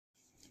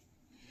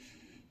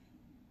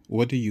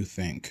What do you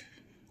think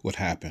would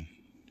happen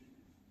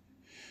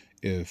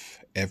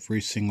if every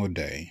single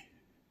day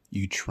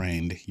you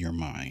trained your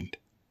mind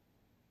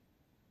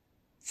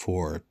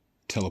for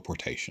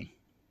teleportation?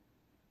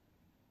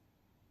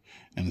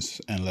 And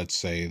let's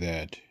say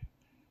that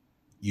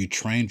you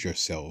trained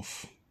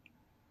yourself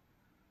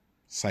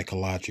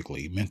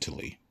psychologically,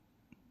 mentally.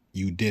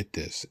 You did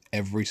this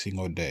every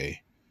single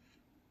day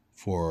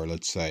for,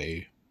 let's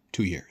say,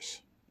 2 years.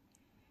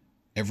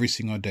 Every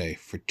single day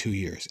for 2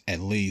 years,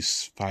 at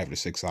least 5 to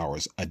 6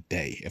 hours a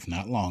day, if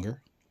not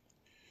longer.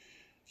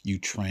 You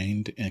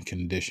trained and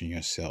conditioned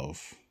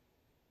yourself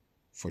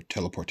for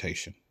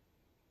teleportation.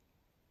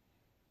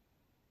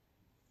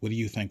 What do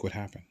you think would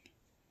happen?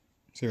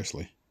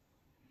 Seriously.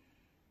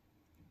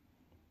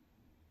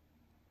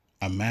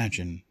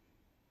 Imagine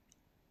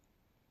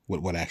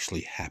what would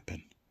actually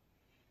happen.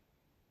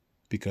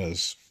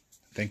 Because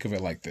think of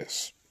it like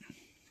this.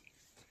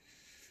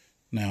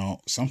 Now,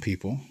 some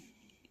people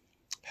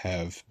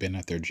have been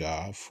at their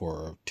job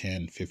for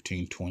 10,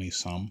 15, 20,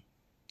 some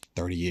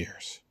 30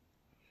 years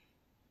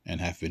and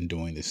have been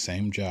doing the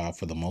same job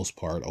for the most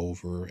part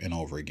over and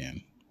over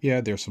again.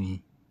 Yeah, there's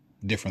some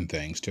different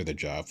things to the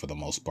job for the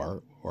most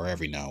part, or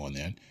every now and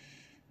then,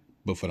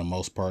 but for the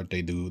most part,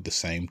 they do the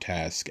same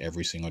task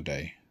every single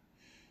day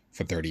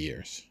for 30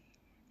 years.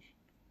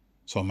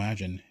 So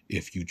imagine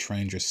if you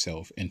trained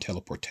yourself in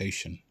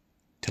teleportation,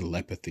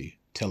 telepathy,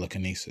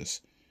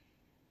 telekinesis,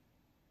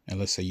 and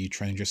let's say you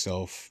trained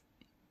yourself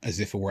as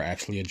if it were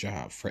actually a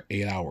job for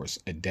 8 hours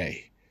a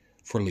day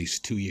for at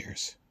least 2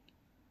 years.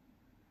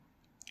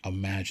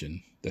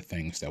 Imagine the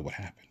things that would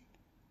happen.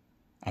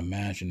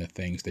 Imagine the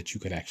things that you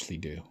could actually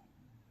do.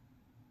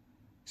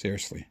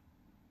 Seriously.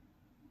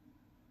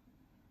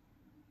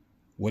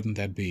 Wouldn't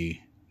that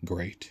be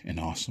great and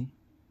awesome?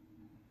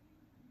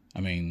 I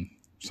mean,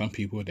 some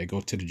people, they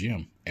go to the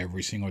gym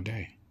every single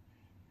day.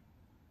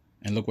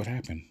 And look what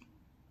happened.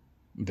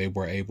 They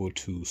were able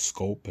to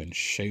sculpt and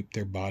shape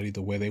their body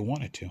the way they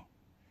wanted to.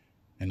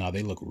 And now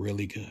they look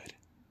really good.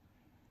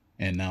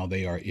 And now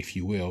they are, if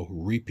you will,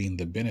 reaping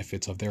the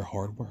benefits of their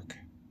hard work.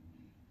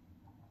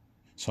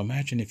 So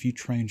imagine if you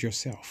trained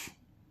yourself.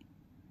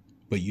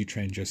 But you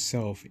trained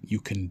yourself, you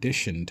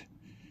conditioned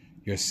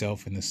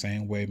yourself in the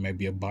same way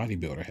maybe a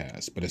bodybuilder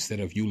has. But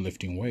instead of you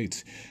lifting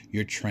weights,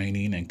 you're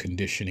training and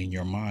conditioning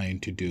your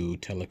mind to do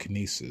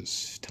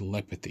telekinesis,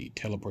 telepathy,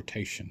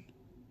 teleportation.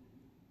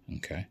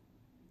 Okay?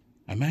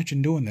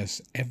 Imagine doing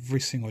this every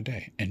single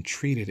day and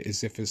treat it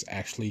as if it's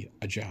actually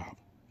a job.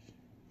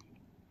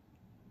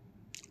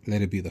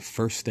 Let it be the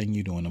first thing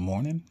you do in the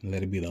morning.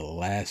 Let it be the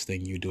last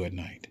thing you do at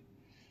night.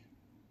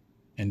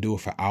 And do it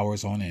for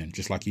hours on end,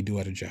 just like you do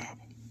at a job.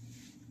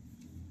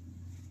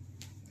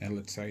 And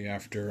let's say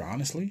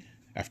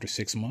after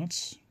 6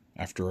 months,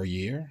 after a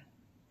year,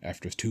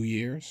 after 2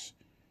 years,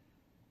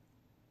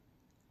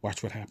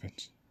 watch what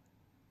happens.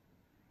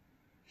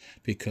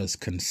 Because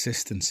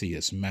consistency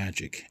is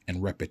magic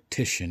and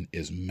repetition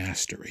is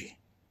mastery.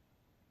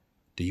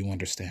 Do you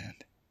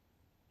understand?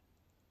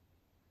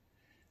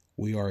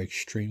 We are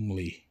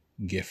extremely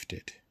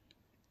gifted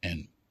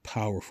and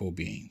powerful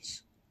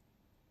beings.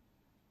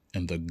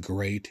 And the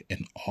great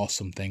and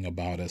awesome thing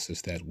about us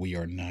is that we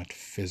are not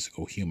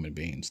physical human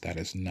beings. That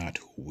is not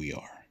who we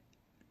are.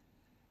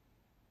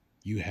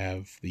 You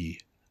have the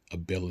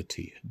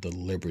ability, the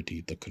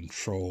liberty, the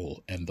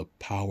control, and the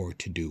power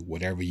to do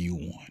whatever you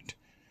want.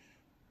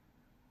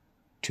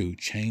 To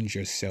change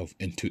yourself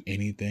into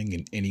anything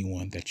and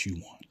anyone that you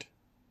want.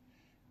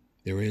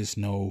 There is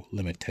no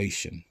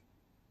limitation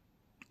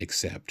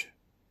except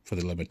for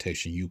the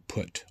limitation you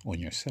put on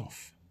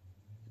yourself.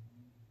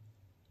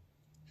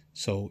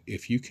 So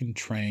if you can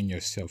train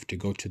yourself to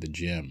go to the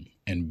gym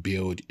and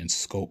build and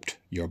sculpt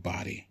your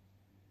body,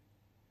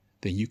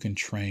 then you can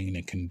train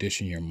and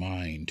condition your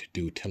mind to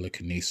do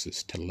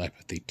telekinesis,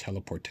 telepathy,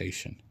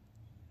 teleportation,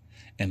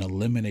 and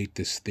eliminate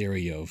this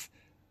theory of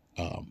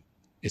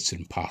it's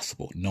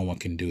impossible. No one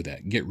can do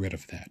that. Get rid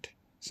of that.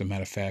 As a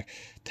matter of fact,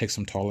 take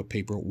some toilet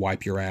paper,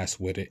 wipe your ass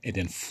with it, and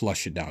then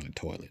flush it down the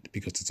toilet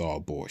because it's all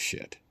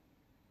bullshit.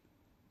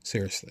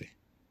 Seriously.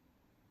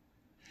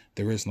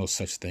 There is no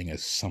such thing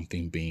as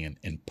something being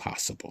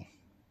impossible.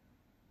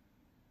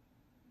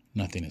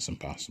 Nothing is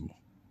impossible.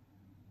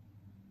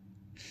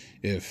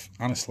 If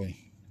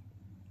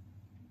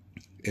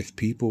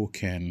people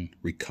can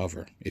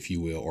recover, if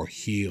you will, or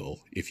heal,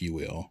 if you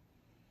will,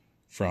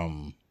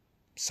 from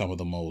some of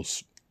the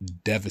most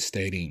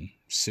devastating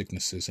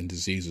sicknesses and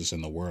diseases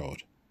in the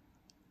world,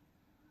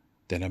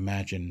 then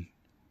imagine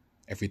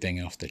everything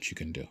else that you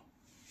can do.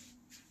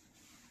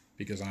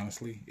 Because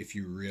honestly, if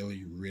you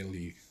really,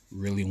 really,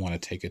 really want to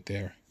take it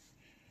there,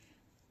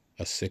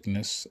 a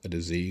sickness, a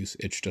disease,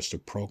 it's just a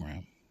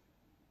program.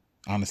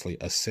 Honestly,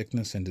 a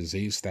sickness and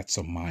disease, that's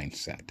a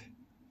mindset.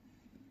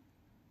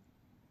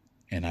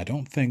 And I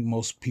don't think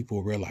most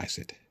people realize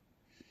it.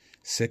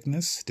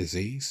 Sickness,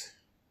 disease,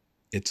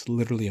 it's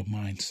literally a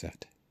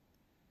mindset.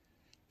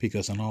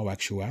 Because in all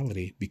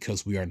actuality,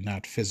 because we are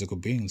not physical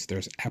beings,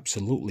 there's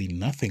absolutely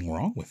nothing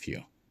wrong with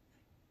you.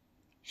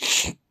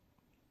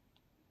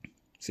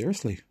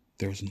 Seriously,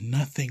 There's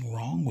nothing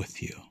wrong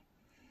with you.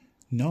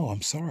 No,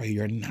 I'm sorry,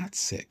 you're not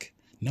sick.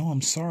 No,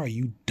 I'm sorry,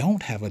 you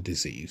don't have a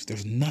disease.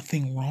 There's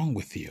nothing wrong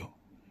with you.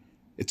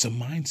 It's a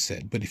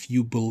mindset. But if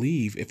you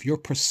believe, if your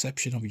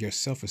perception of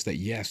yourself is that,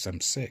 yes,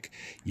 I'm sick,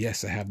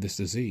 yes, I have this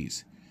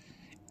disease,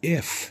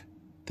 if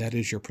that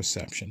is your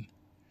perception,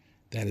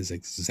 that is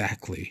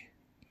exactly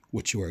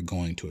what you are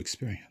going to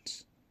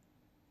experience.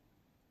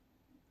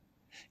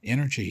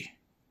 Energy,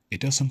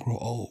 it doesn't grow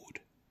old.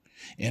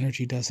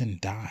 Energy doesn't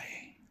die.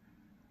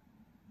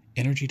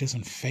 Energy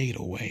doesn't fade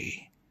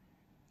away.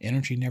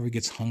 Energy never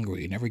gets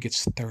hungry, it never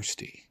gets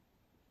thirsty.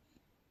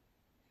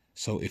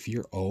 So if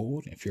you're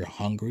old, if you're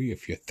hungry,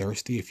 if you're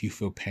thirsty, if you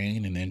feel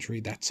pain and injury,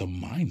 that's a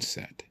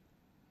mindset.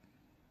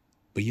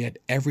 But yet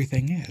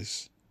everything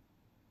is.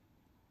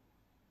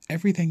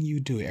 Everything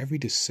you do, every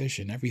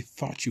decision, every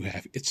thought you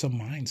have, it's a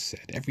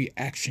mindset. Every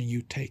action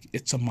you take,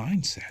 it's a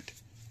mindset.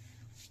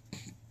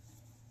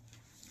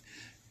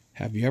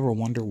 Have you ever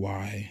wondered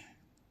why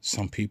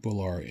some people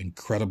are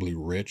incredibly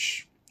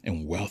rich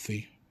and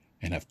wealthy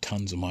and have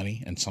tons of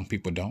money and some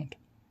people don't?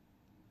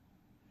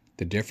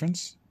 The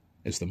difference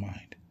is the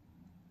mind.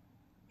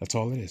 That's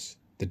all it is.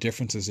 The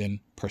difference is in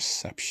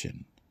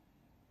perception.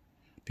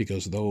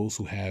 Because those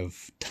who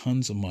have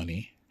tons of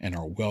money and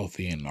are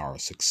wealthy and are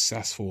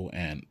successful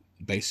and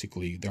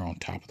basically they're on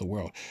top of the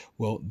world,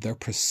 well, their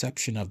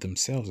perception of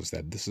themselves is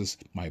that this is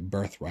my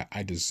birthright.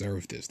 I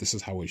deserve this. This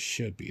is how it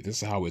should be.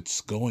 This is how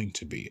it's going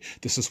to be.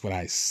 This is what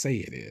I say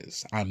it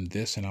is. I'm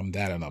this and I'm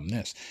that and I'm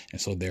this. And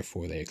so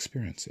therefore they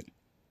experience it.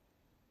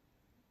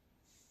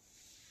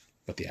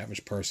 But the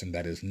average person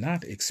that is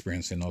not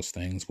experiencing those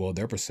things, well,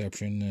 their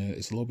perception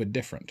is a little bit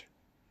different.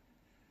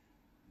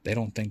 They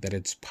don't think that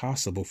it's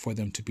possible for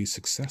them to be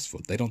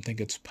successful. They don't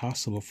think it's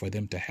possible for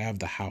them to have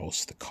the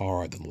house, the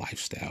car, the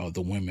lifestyle,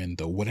 the women,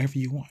 the whatever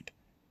you want.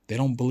 They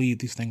don't believe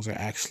these things are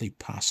actually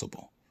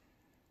possible.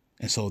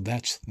 And so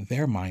that's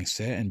their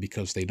mindset. And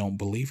because they don't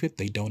believe it,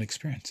 they don't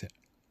experience it.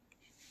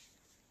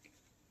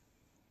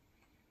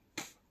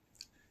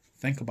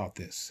 Think about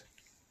this.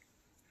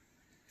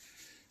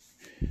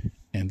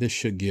 And this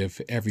should give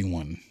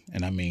everyone,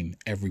 and I mean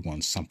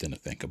everyone, something to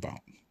think about.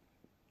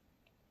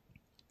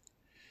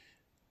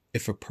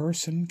 If a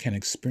person can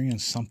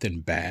experience something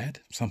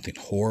bad, something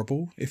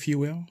horrible, if you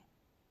will,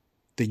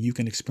 then you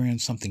can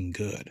experience something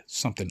good,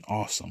 something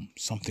awesome,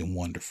 something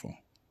wonderful.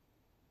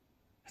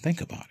 Think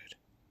about it.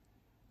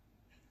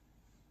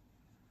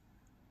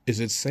 Is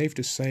it safe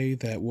to say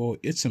that, well,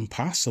 it's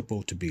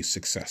impossible to be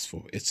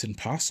successful? It's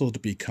impossible to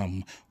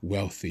become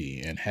wealthy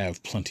and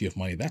have plenty of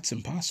money. That's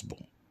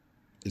impossible.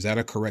 Is that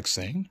a correct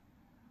saying?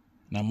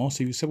 Now,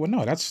 most of you say, well,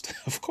 no,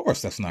 of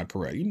course that's not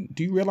correct.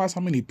 Do you realize how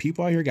many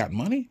people out here got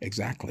money?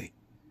 Exactly.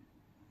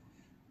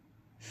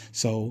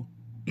 So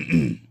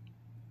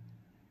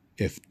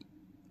if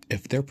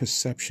their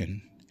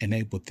perception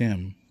enabled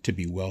them to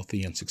be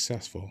wealthy and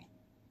successful,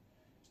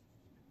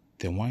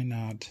 then why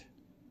not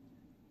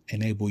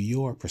enable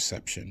your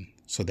perception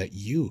so that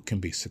you can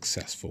be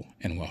successful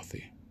and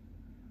wealthy?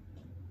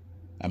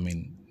 I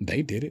mean,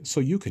 they did it, so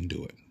you can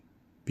do it.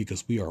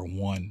 Because we are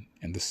one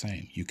and the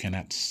same. You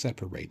cannot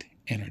separate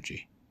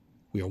energy.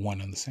 We are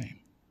one and the same.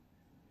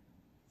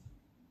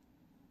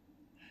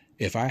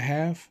 If I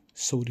have,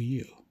 so do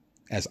you.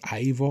 As I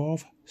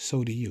evolve,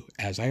 so do you.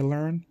 As I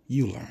learn,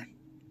 you learn.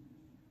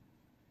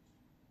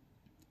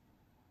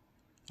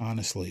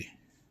 Honestly,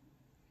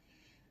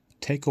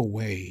 take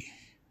away,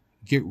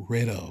 get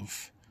rid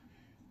of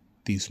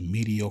these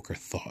mediocre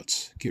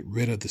thoughts. Get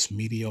rid of this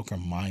mediocre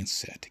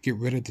mindset. Get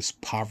rid of this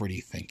poverty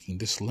thinking,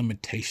 this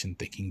limitation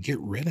thinking. Get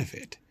rid of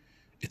it.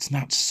 It's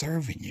not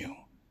serving you.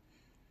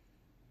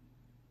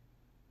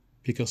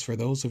 Because for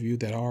those of you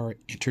that are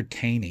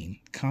entertaining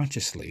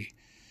consciously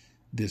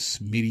this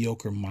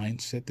mediocre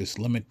mindset, this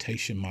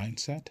limitation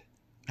mindset,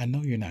 I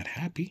know you're not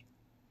happy.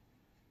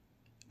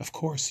 Of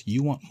course,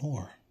 you want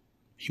more.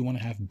 You want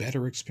to have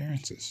better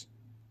experiences.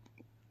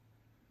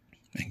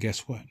 And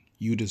guess what?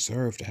 You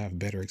deserve to have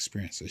better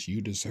experiences.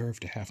 You deserve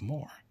to have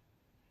more.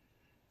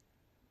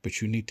 But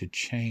you need to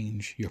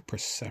change your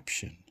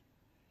perception.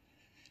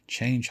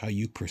 Change how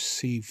you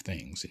perceive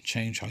things and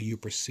change how you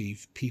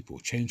perceive people.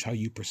 Change how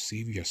you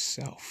perceive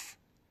yourself.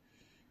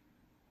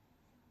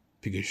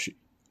 Because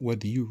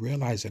whether you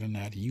realize it or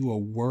not, you are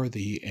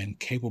worthy and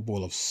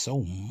capable of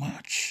so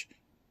much.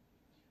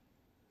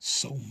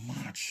 So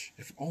much.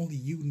 If only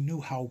you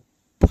knew how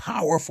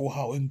powerful,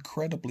 how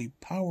incredibly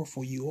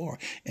powerful you are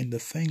and the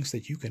things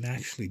that you can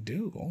actually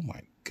do. Oh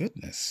my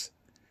goodness.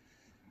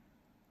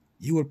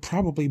 You would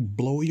probably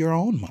blow your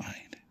own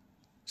mind.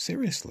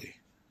 Seriously.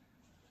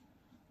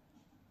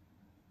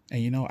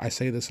 And you know, I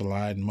say this a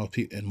lot and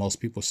most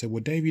people say,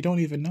 well, Dave, you don't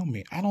even know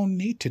me. I don't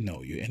need to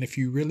know you. And if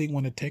you really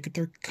want to take it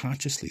there,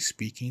 consciously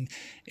speaking,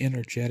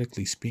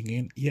 energetically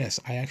speaking, yes,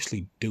 I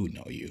actually do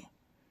know you.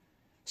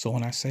 So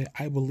when I say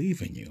I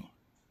believe in you,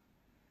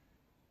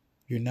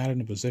 you're not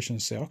in a position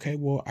to say, okay,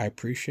 well, I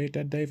appreciate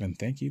that, Dave, and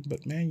thank you,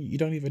 but man, you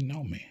don't even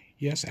know me.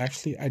 Yes,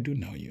 actually, I do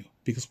know you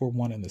because we're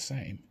one and the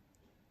same.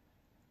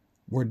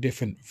 We're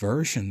different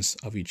versions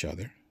of each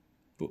other,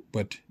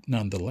 But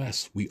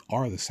nonetheless, we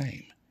are the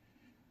same.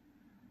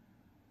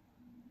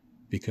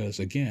 Because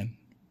again,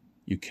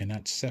 you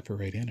cannot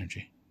separate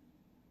energy.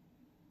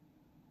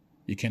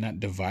 You cannot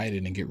divide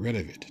it and get rid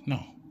of it.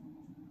 No.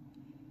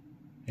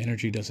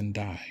 Energy doesn't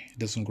die. It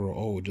doesn't grow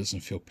old. It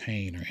doesn't feel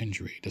pain or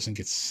injury. It doesn't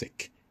get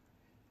sick.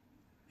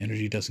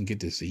 Energy doesn't get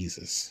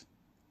diseases.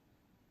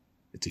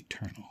 It's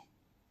eternal.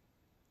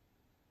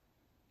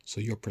 So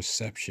your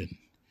perception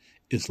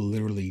is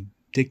literally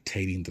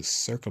dictating the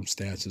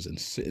circumstances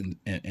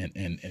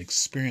and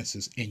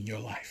experiences in your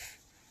life.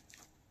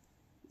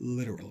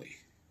 Literally.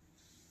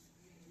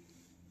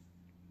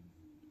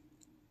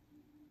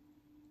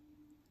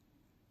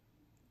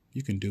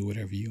 You can do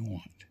whatever you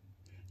want.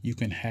 You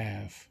can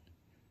have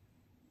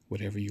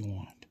whatever you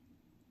want.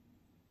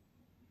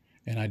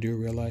 And I do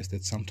realize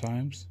that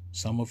sometimes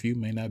some of you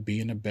may not be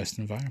in the best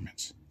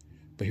environments.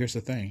 But here's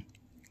the thing.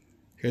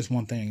 Here's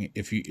one thing.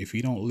 If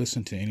you don't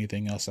listen to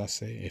anything else I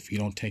say, if you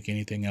don't take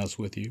anything else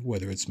with you,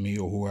 whether it's me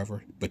or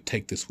whoever, but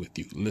take this with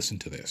you. Listen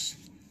to this.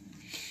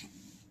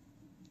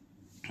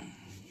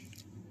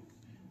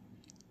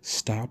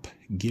 Stop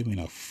giving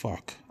a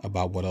fuck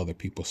about what other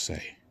people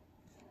say.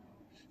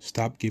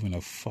 Stop giving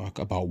a fuck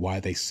about why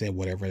they said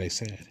whatever they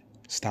said.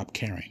 Stop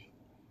caring.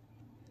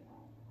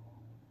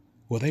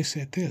 Well, they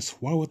said this.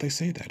 Why would they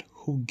say that?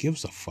 Who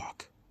gives a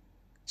fuck?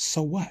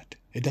 So what?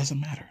 It doesn't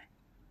matter.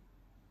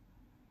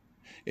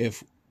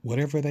 If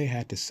whatever they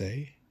had to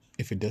say,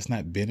 if it does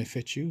not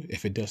benefit you,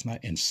 if it does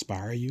not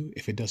inspire you,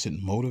 if it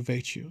doesn't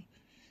motivate you,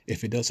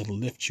 if it doesn't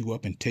lift you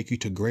up and take you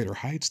to greater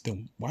heights,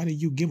 then why do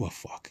you give a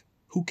fuck?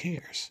 Who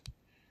cares?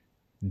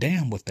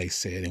 Damn what they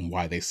said and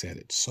why they said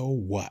it. So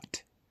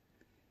what?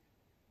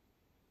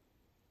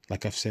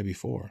 Like I've said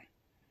before,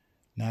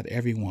 not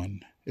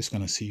everyone is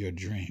going to see your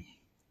dream.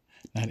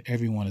 Not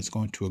everyone is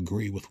going to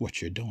agree with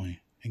what you're doing.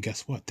 And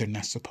guess what? They're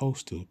not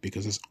supposed to,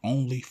 because it's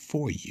only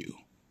for you.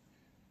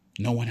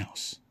 No one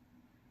else.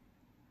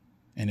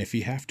 And if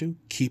you have to,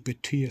 keep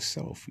it to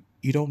yourself.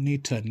 You don't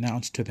need to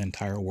announce to the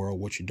entire world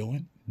what you're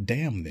doing.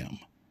 Damn them.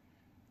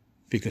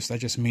 Because that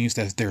just means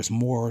that there's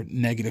more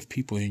negative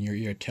people in your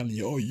ear telling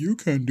you, oh, you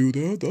can't do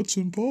that. That's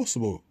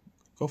impossible.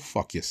 Go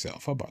fuck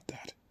yourself. How about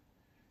that?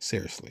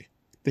 Seriously.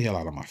 Get the hell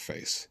out of my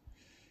face.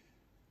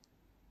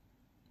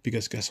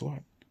 Because guess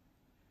what?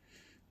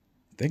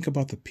 Think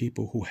about the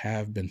people who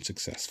have been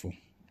successful.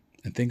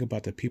 And think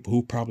about the people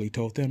who probably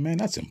told them, man,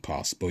 that's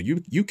impossible.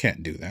 You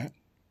can't do that.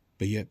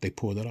 But yet they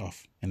pulled it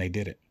off and they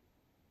did it.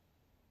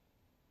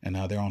 And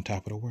now they're on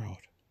top of the world.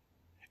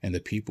 And the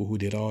people who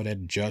did all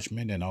that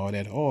judgment and all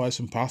that, oh, it's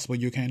impossible,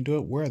 you can't do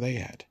it, where are they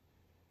at?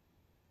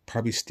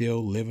 Probably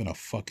still living a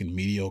fucking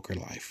mediocre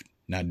life,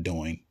 not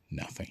doing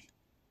nothing.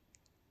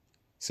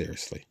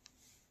 Seriously.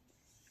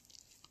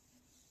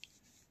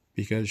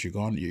 Because you're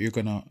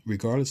gonna,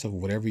 regardless of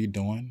whatever you're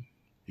doing,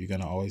 you're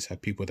gonna always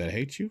have people that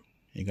hate you.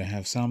 You're gonna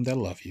have some that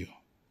love you.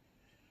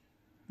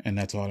 And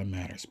that's all that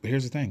matters. But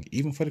here's the thing,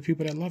 even for the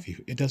people that love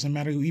you, it doesn't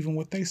matter even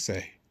what they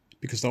say.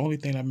 Because the only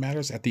thing that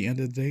matters at the end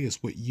of the day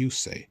is what you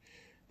say.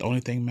 The only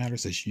thing that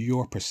matters is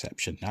your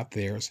perception, not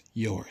theirs,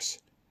 yours.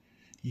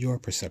 Your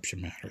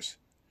perception matters.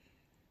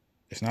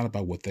 It's not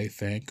about what they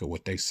think or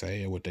what they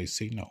say or what they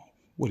see. No.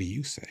 What do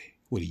you say?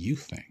 What do you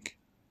think?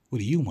 What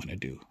do you want to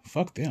do?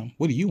 Fuck them.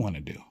 What do you want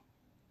to do?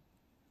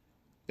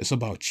 It's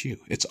about you.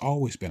 It's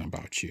always been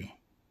about you.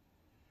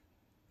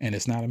 And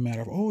it's not a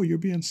matter of, oh, you're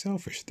being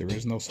selfish. There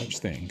is no such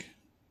thing.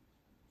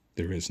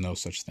 There is no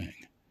such thing.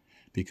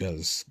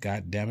 Because,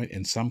 God damn it,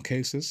 in some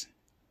cases,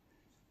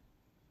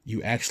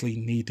 you actually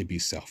need to be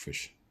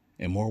selfish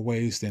in more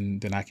ways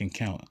than I can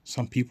count.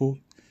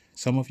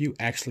 Some of you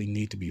actually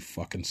need to be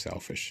fucking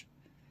selfish.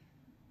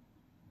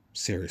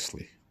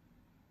 Seriously.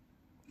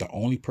 The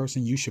only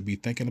person you should be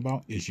thinking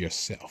about is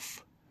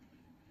yourself.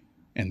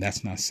 And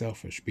that's not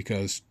selfish,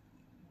 because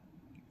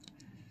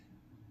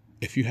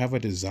if you have a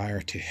desire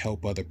to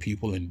help other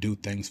people and do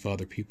things for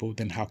other people,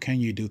 then how can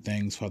you do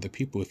things for other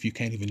people if you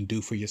can't even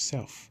do for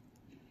yourself?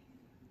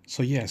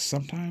 So yes,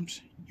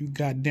 sometimes you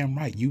goddamn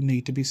right, you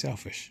need to be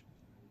selfish.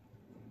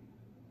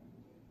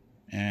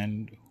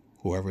 And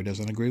whoever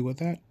doesn't agree with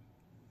that,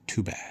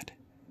 too bad.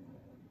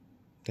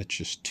 That's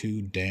just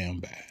too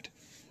damn bad.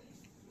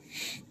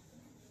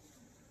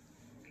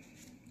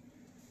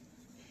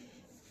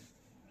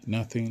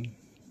 Nothing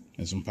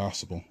is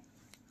impossible.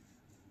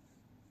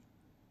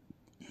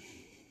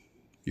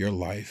 Your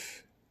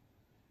life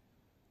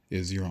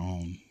is your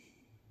own.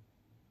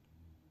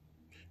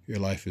 Your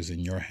life is in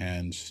your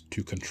hands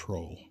to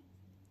control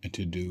and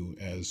to do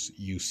as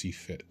you see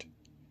fit.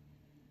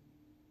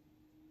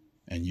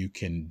 And you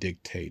can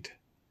dictate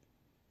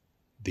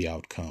the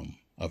outcome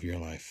of your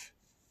life.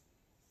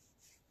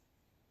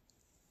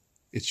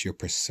 It's your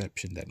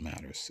perception that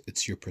matters.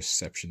 It's your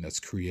perception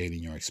that's creating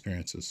your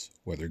experiences,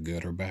 whether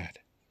good or bad.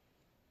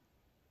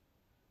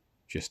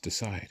 Just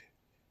decide.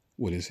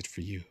 What is it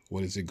for you?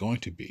 What is it going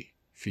to be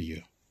for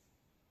you?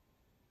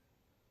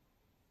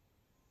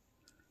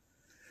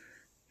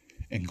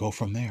 And go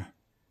from there.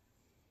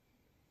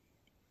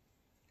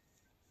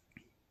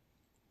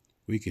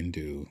 We can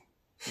do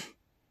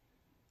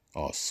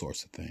all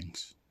sorts of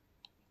things.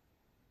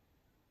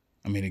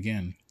 I mean,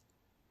 again,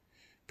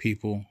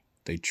 people,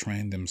 they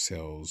train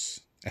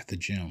themselves at the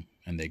gym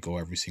and they go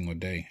every single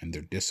day and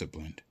they're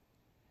disciplined.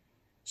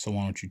 So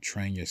why don't you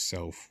train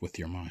yourself with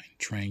your mind?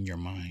 Train your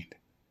mind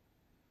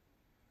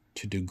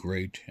to do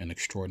great and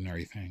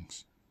extraordinary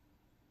things.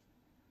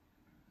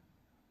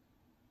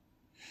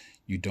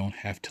 You don't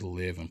have to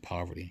live in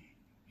poverty.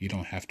 You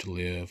don't have to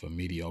live a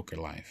mediocre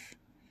life.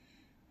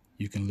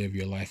 You can live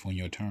your life on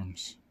your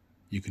terms.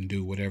 You can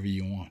do whatever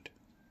you want.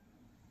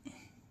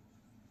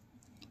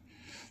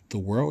 The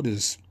world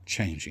is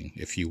changing,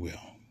 if you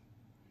will.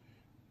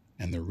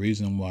 And the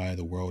reason why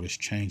the world is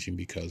changing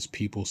because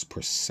people's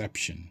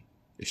perception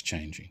is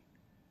changing.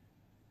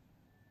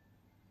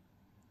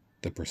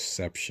 The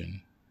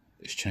perception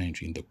is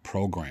changing. The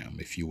program,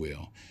 if you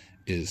will,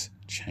 is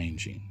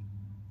changing.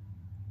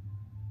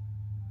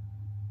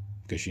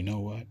 Because you know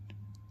what?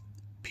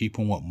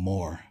 People want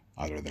more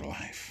out of their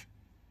life.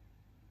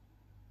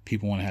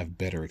 People want to have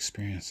better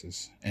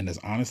experiences. And as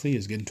honestly,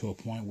 it's getting to a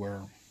point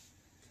where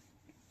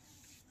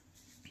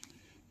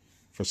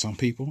for some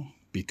people,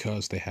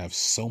 because they have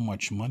so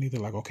much money, they're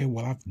like, okay,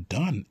 well, I've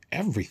done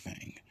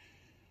everything,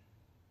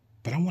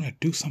 but I want to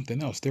do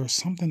something else. There's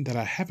something that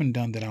I haven't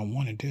done that I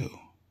want to do.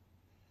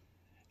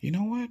 You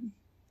know what?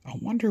 I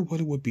wonder what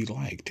it would be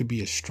like to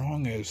be as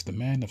strong as the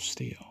Man of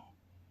Steel.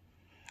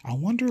 I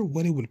wonder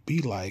what it would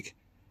be like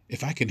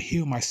if I could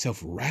heal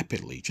myself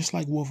rapidly, just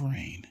like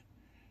Wolverine.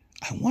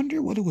 I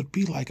wonder what it would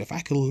be like if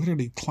I could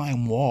literally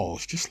climb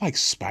walls, just like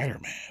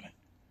Spider-Man.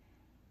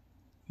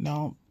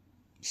 Now,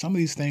 some of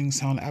these things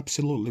sound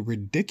absolutely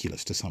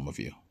ridiculous to some of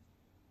you.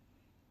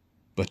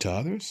 But to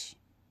others,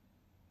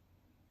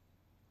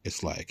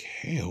 it's like,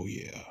 hell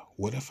yeah,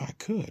 what if I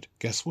could?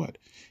 Guess what?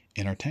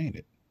 Entertain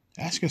it.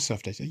 Ask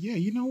yourself that. Yeah,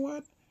 you know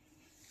what?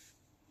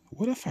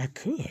 What if I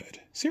could?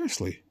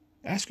 Seriously,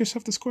 ask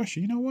yourself this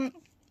question. You know what?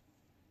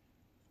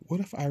 What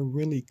if I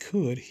really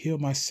could heal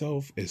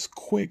myself as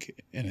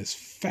quick and as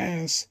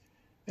fast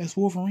as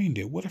Wolverine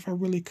did? What if I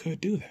really could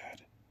do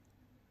that?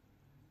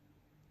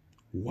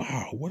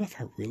 Wow, what if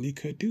I really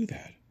could do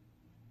that?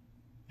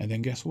 And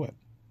then guess what?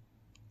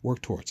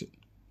 Work towards it.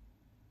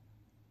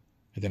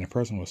 And then a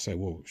person will say,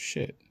 well,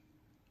 shit,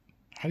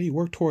 how do you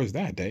work towards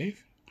that,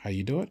 Dave? How do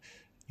you do it?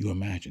 You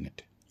imagine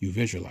it. You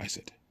visualize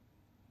it.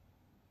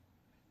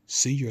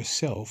 See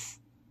yourself.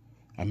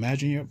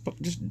 Imagine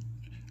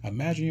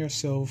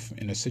yourself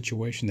in a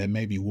situation that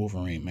maybe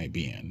Wolverine may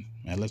be in.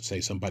 And let's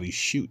say somebody's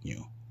shooting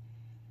you.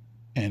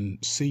 And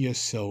see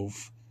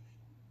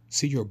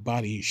your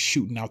body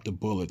shooting out the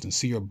bullets and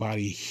see your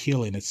body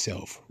healing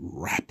itself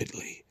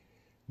rapidly.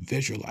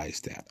 Visualize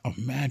that.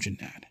 Imagine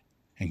that.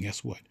 And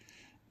guess what?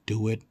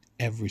 Do it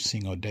every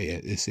single day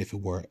as if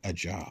it were a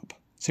job.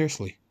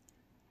 Seriously.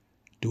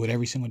 Do it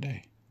every single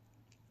day.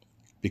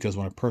 Because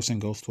when a person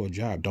goes to a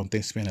job, don't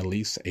they spend at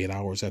least 8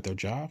 hours at their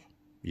job?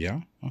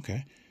 Yeah?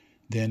 Okay.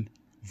 Then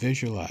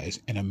visualize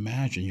and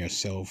imagine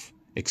yourself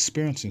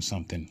experiencing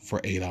something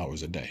for 8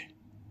 hours a day.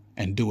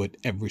 And do it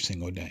every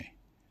single day.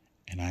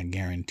 And I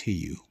guarantee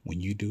you,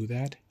 when you do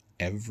that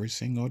every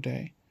single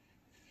day,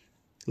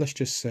 let's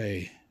just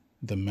say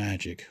the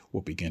magic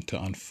will begin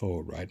to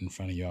unfold right in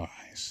front of your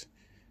eyes.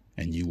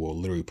 And you will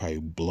literally probably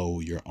blow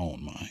your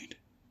own mind.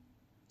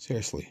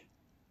 Seriously.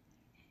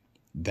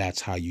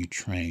 That's how you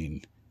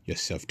train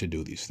yourself to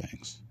do these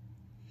things.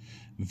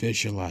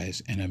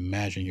 Visualize and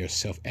imagine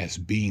yourself as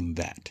being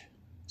that.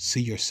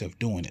 See yourself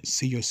doing it.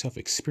 See yourself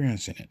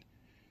experiencing it.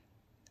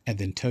 And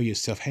then tell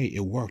yourself, hey, it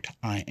worked.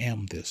 I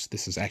am this.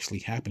 This is actually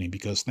happening.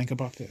 Because think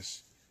about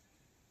this.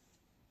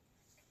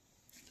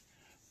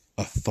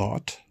 A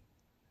thought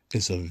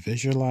is a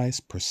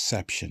visualized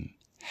perception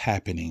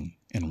happening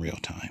in real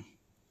time.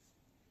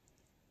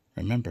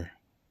 Remember,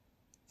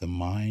 the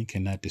mind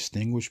cannot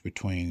distinguish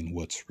between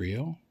what's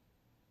real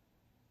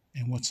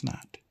and what's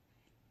not.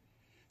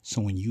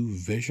 So when you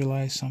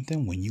visualize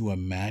something, when you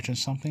imagine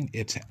something,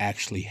 it's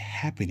actually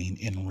happening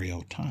in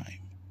real time.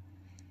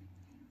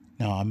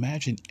 Now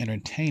imagine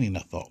entertaining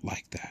a thought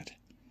like that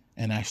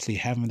and actually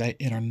having that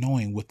inner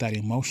knowing with that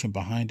emotion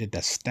behind it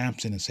that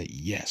stamps in and say,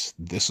 yes,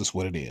 this is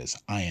what it is.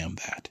 I am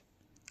that.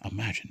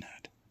 Imagine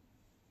that.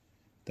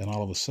 Then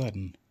all of a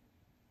sudden,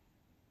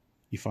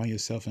 you find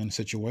yourself in a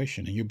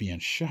situation and you're being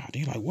shot.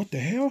 And you're like, what the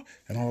hell?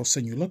 And all of a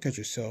sudden you look at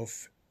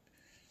yourself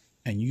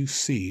and you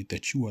see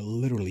that you are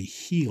literally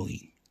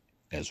healing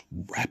as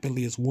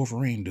rapidly as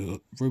Wolverine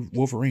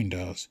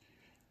does.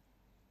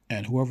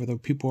 And whoever the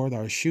people are that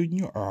are shooting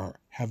you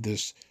have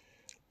this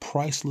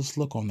priceless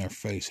look on their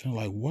face. And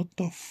they're like, what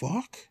the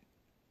fuck?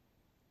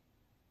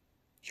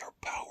 You're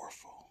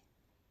powerful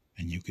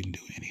and you can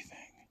do anything.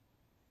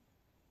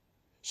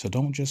 So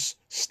don't just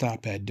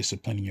stop at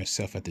disciplining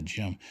yourself at the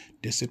gym.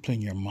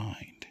 Discipline your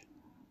mind.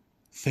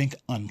 Think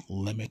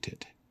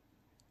unlimited.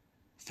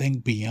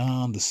 Think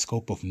beyond the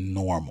scope of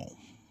normal,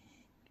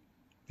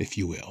 if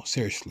you will.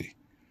 Seriously.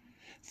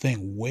 Think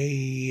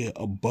way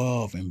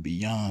above and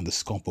beyond the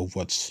scope of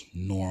what's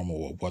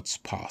normal or what's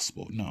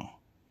possible. No.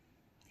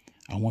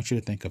 I want you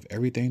to think of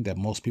everything that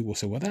most people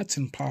say, well, that's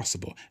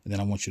impossible. And then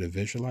I want you to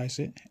visualize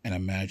it and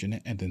imagine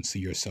it and then see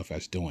yourself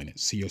as doing it.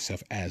 See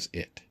yourself as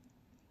it.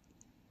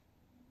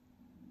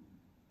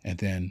 And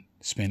then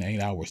spend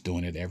 8 hours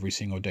doing it every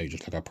single day,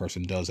 just like a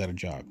person does at a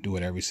job. Do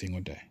it every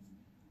single day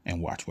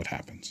and watch what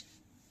happens.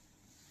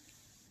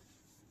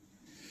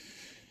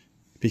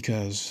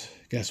 Because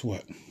guess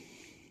what?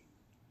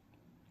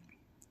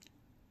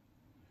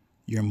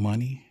 Your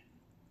money,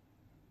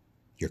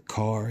 your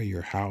car,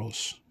 your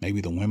house,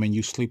 maybe the women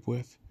you sleep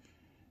with,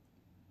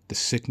 the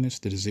sickness,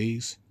 the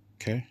disease,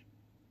 okay?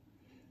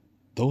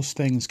 Those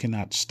things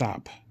cannot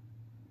stop.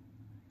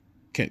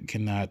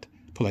 Cannot,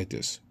 put like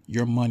this.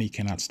 Your money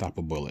cannot stop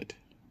a bullet.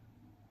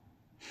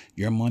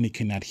 Your money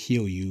cannot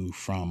heal you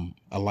from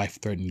a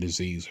life-threatening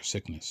disease or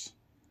sickness.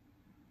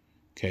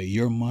 Okay,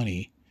 your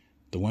money,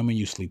 the women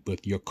you sleep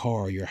with, your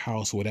car, your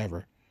house,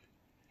 whatever,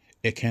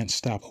 it can't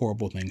stop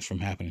horrible things from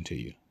happening to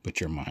you, but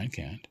your mind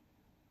can.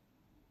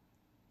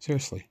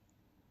 Seriously.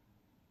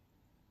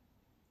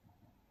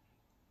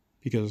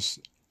 Because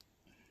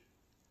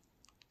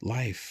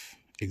life,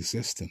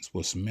 existence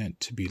was meant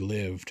to be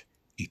lived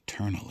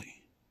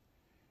eternally.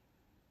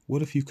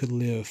 What if you could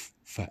live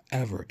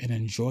forever and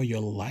enjoy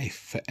your life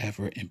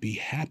forever and be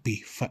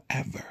happy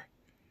forever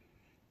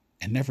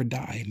and never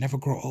die, never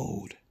grow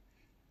old,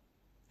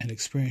 and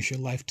experience your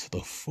life to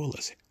the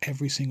fullest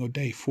every single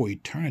day for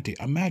eternity?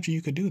 Imagine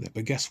you could do that.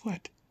 But guess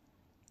what?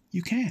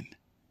 You can.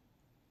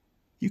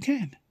 You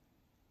can.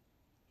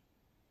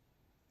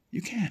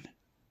 You can.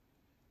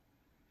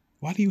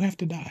 Why do you have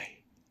to die?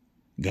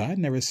 God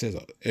never says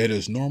it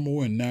is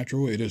normal and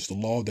natural. It is the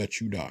law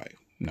that you die.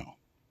 No,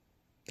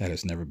 that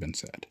has never been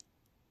said.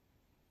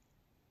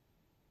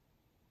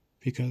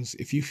 Because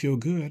if you feel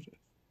good,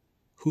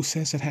 who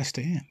says it has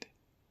to end?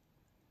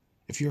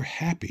 If you're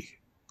happy,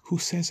 who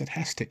says it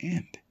has to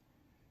end?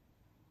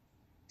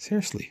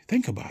 Seriously,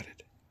 think about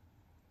it.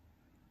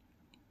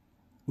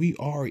 We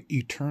are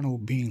eternal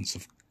beings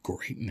of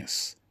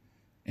greatness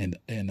and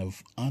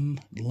of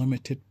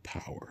unlimited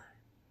power.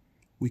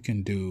 We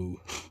can do,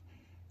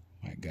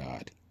 my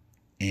God,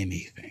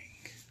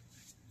 anything.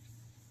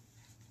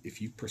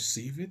 If you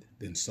perceive it,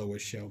 then so it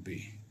shall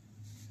be.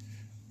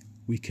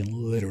 We can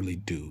literally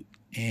do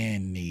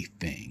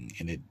anything,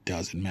 and it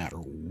doesn't matter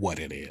what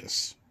it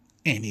is.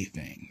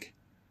 Anything.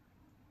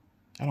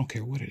 I don't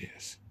care what it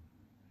is.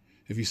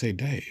 If you say,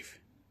 Dave,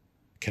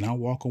 can I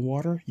walk on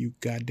water? You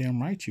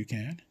goddamn right you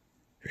can.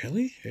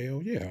 Really?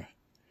 Hell yeah.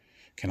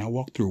 Can I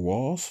walk through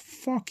walls?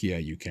 Fuck yeah,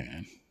 you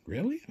can.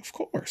 Really? Of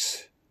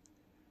course.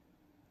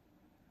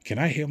 Can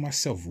I heal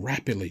myself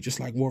rapidly, just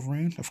like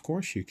Wolverine? Of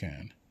course you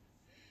can.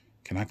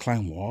 Can I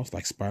climb walls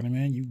like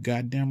Spider-Man? You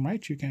goddamn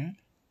right you can.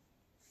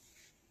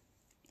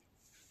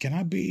 Can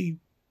I be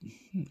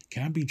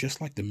just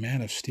like the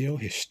Man of Steel,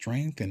 his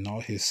strength and all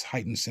his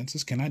heightened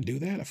senses? Can I do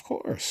that? Of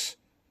course.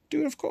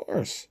 Dude, of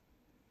course.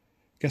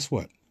 Guess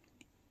what?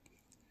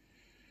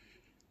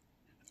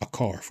 A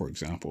car, for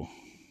example.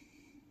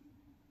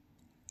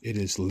 It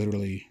is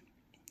literally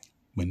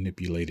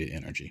manipulated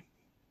energy.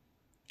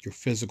 Your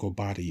physical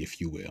body,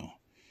 if you will.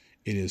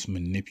 It is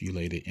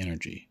manipulated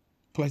energy.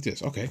 Put like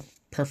this. Okay,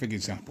 perfect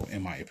example,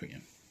 in my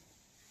opinion.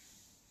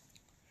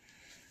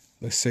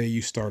 Let's say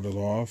you started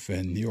off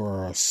and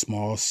you're a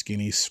small,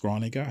 skinny,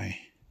 scrawny guy.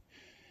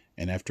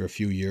 And after a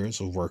few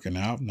years of working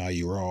out, now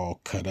you're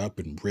all cut up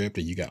and ripped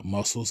and you got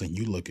muscles and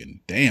you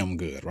looking damn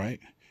good, right?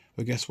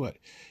 But guess what?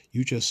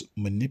 You just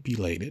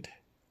manipulated,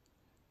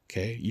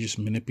 okay? You just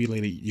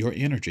manipulated your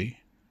energy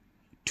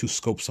to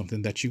scope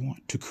something that you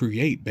want, to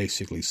create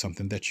basically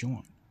something that you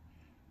want.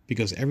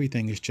 Because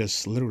everything is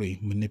just literally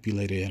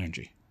manipulated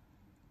energy.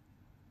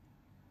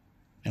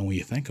 And when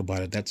you think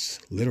about it, that's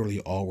literally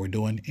all we're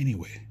doing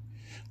anyway.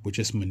 We're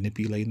just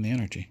manipulating the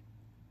energy.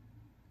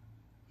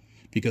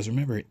 Because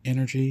remember,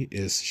 energy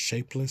is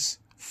shapeless,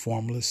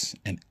 formless,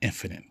 and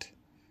infinite.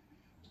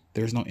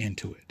 There's no end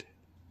to it.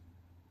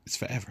 It's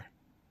forever.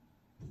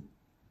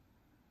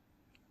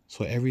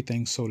 So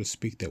everything, so to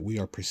speak, that we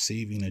are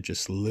perceiving is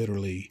just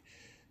literally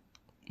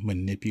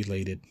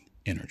manipulated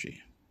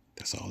energy.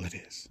 That's all it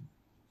is.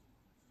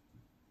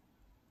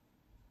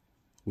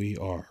 We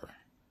are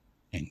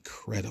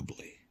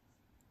incredibly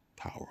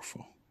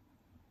powerful.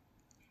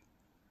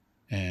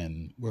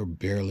 And we're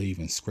barely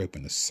even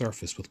scraping the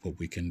surface with what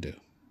we can do.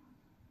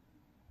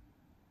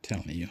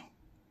 Telling you.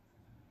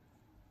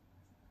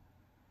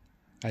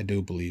 I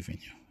do believe in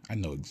you. I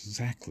know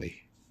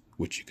exactly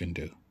what you can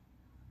do.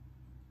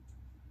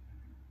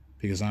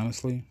 Because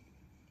honestly,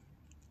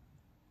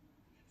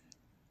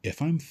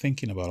 if I'm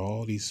thinking about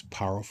all these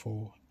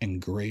powerful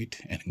and great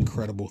and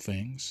incredible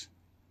things,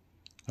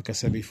 like I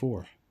said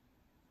before,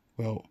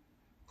 well,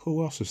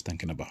 who else is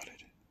thinking about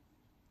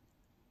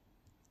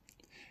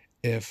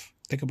it?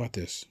 Think about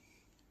this.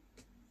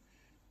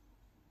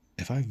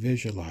 If I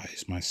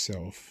visualize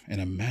myself and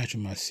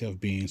imagine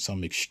myself being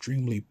some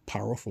extremely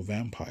powerful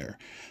vampire,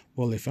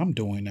 well, if I'm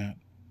doing that,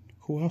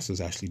 who else has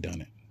actually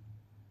done it?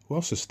 Who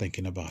else is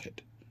thinking about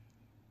it?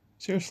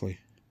 Seriously.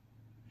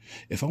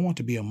 If I want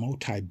to be a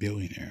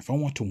multi-billionaire, if I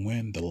want to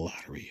win the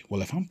lottery,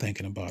 well, if I'm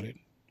thinking about it,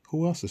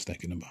 who else is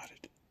thinking about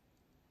it?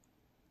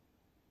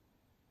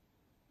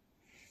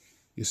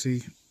 You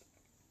see,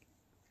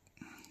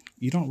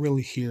 you don't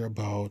really hear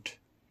about,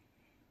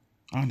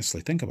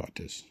 honestly, think about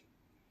this.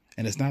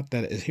 And it's not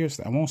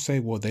that, I won't say,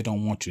 well, they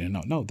don't want you to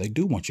know. No, they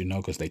do want you to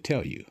know because they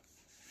tell you.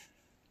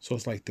 So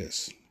it's like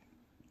this.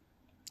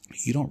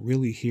 You don't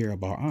really hear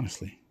about,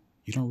 honestly,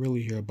 you don't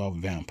really hear about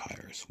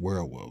vampires,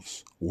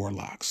 werewolves,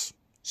 warlocks,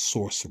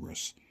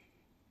 sorcerers,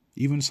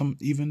 even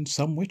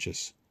some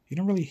witches. You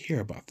don't really hear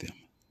about them.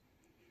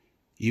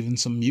 Even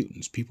some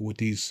mutants, people with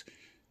these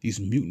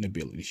mutant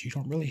abilities, you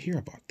don't really hear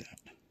about that.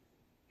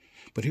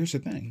 But here's the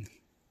thing.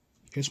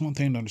 Here's one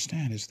thing to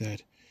understand is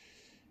that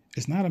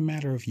it's not a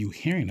matter of you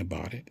hearing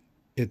about it.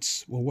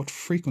 It's, well, what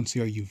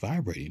frequency are you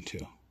vibrating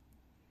to?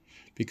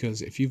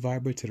 Because if you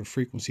vibrate to the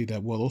frequency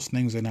that, well, those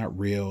things are not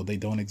real, they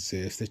don't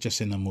exist, it's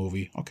just in a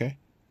movie, okay.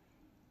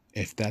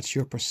 If that's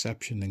your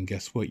perception, then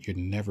guess what? You're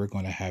never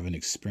going to have an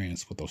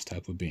experience with those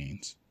type of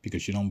beings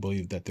because you don't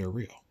believe that they're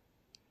real.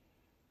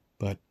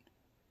 But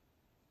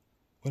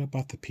what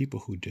about the people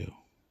who do?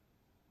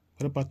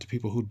 What about the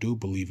people who do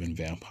believe in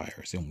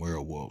vampires and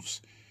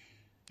werewolves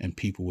and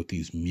people with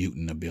these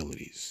mutant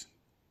abilities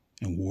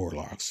and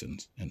warlocks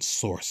and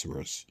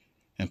sorcerers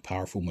and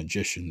powerful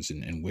magicians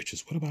and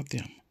witches? What about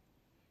them?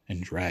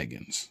 And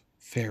dragons,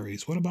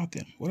 fairies, what about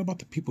them? What about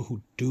the people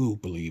who do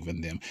believe in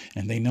them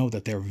and they know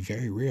that they're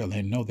very real?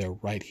 They know they're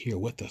right here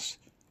with us.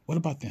 What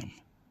about them?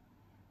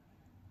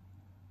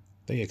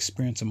 They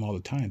experience them all the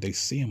time. They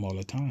see them all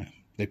the time.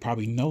 They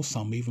probably know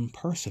some even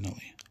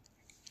personally.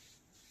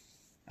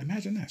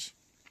 Imagine this.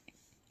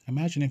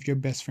 Imagine if your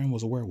best friend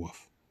was a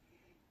werewolf.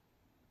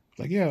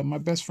 Like, yeah, my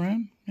best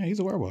friend, yeah, he's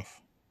a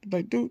werewolf.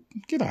 Like, dude,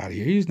 get out of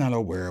here. He's not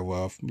a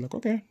werewolf. I'm like,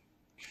 okay.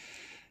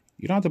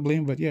 You don't have to believe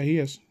him, but yeah, he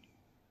is.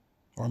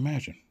 Or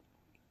imagine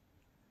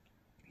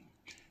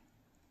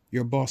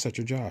your boss at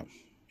your job.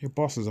 Your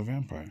boss is a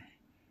vampire.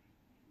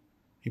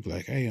 He'd be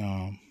like, hey,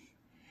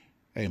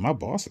 my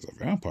boss is a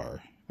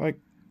vampire. Like,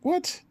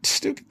 what?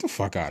 Dude, get the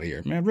fuck out of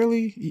here, man.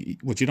 Really?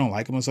 What, you don't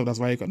like him and stuff? That's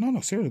why you go, no,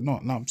 seriously.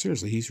 No,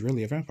 seriously. He's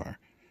really a vampire.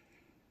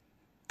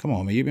 Come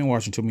on, man. You've been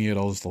watching too many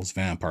of those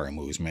vampire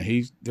movies,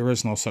 man. There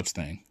is no such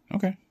thing.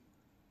 Okay.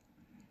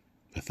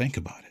 But think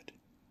about it.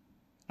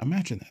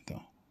 Imagine that,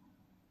 though.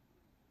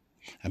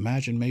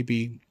 Imagine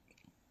maybe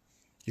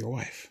your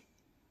wife.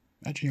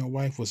 Imagine your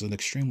wife was an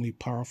extremely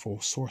powerful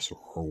sorcerer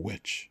or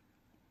witch.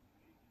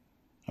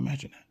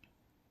 Imagine that.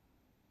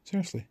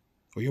 Seriously.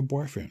 Or your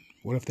boyfriend.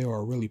 What if they were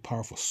a really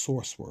powerful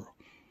sorcerer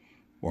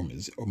or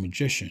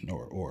magician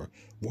or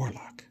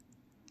warlock?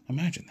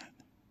 Imagine that.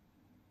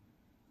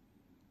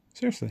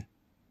 Seriously.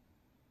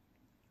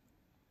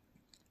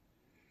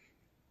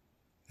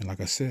 And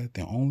like I said,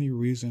 the only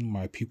reason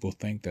why people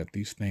think that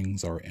these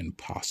things are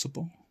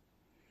impossible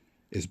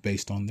is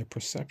based on their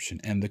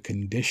perception and the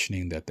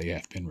conditioning that they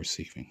have been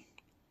receiving.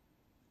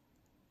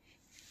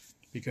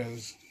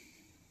 Because,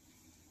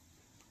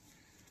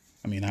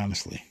 I mean,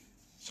 honestly,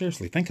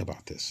 seriously, think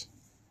about this.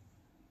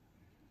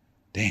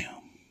 Damn,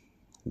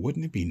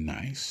 wouldn't it be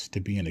nice to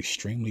be an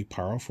extremely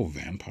powerful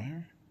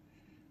vampire?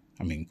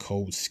 I mean,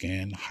 cold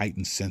skin,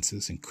 heightened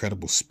senses,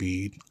 incredible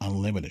speed,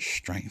 unlimited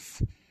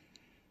strength,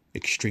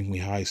 extremely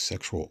high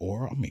sexual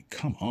aura. I mean,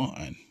 come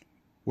on.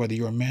 Whether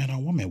you're a man or a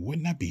woman,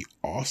 wouldn't that be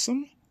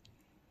awesome?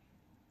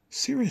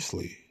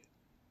 Seriously.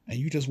 And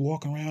you just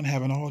walk around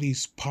having all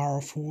these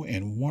powerful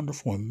and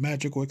wonderful and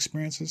magical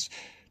experiences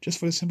just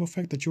for the simple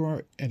fact that you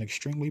are an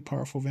extremely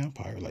powerful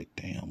vampire. Like,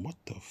 damn, what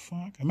the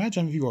fuck?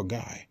 Imagine if you were a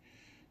guy,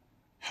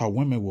 how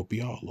women will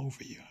be all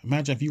over you.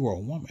 Imagine if you were a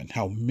woman,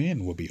 how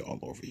men will be all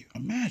over you.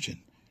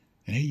 Imagine.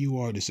 And here you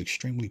are, this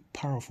extremely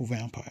powerful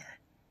vampire.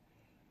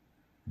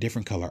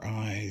 Different color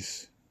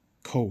eyes,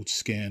 cold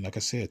skin, like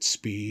I said,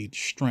 speed,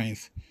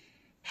 strength,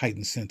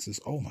 heightened senses.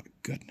 Oh my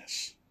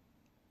goodness.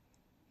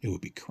 It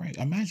would be crazy.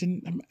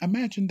 Imagine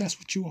that's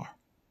what you are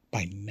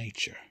by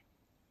nature.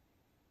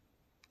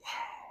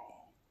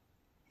 Wow.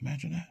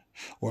 Imagine that.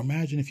 Or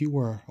imagine if you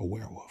were a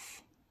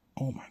werewolf.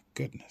 Oh my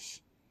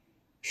goodness.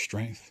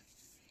 Strength,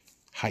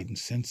 heightened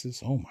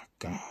senses. Oh my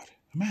God.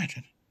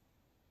 Imagine.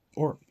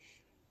 Or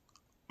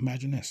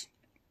imagine this.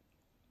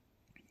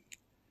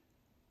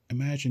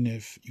 Imagine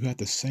if you had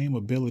the same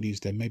abilities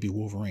that maybe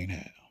Wolverine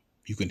had.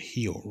 You can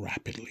heal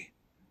rapidly.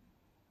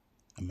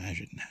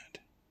 Imagine that.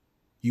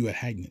 You had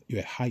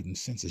heightened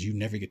senses. You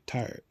never get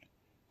tired.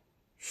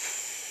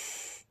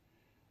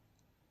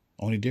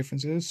 Only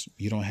difference is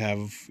you don't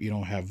have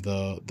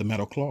the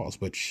metal claws,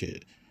 but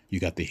shit,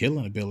 you got the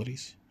healing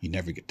abilities. You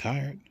never get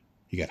tired.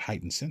 You got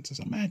heightened senses.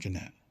 Imagine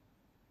that.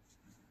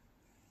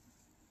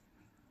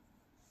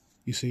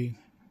 You see,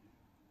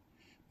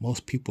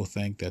 most people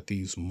think that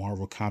these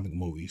Marvel comic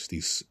movies,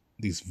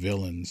 these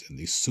villains and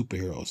they's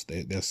superheroes,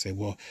 they'll say,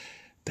 well,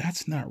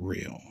 that's not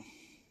real.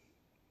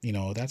 You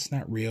know, that's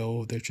not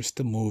real. They're just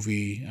a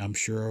movie. I'm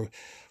sure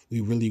we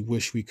really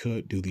wish we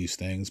could do these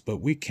things, but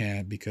we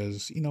can't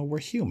because, you know, we're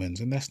humans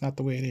and that's not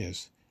the way it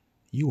is.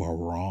 You are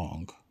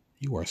wrong.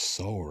 You are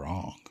so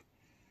wrong.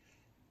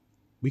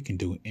 We can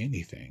do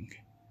anything.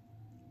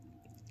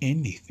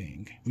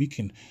 Anything. We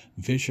can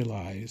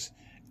visualize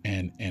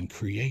and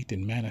create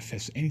and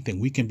manifest anything.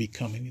 We can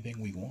become anything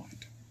we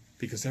want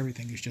because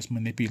everything is just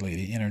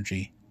manipulated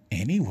energy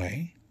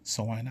anyway.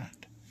 So why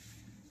not?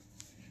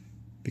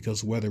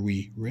 Because whether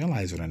we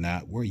realize it or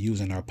not, we're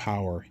using our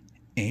power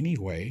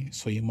anyway.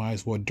 So you might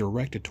as well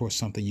direct it towards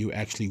something you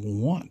actually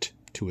want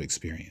to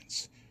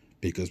experience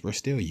because we're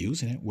still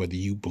using it, whether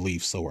you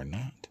believe so or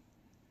not.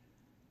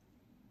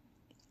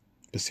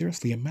 But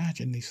seriously,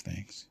 imagine these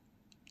things.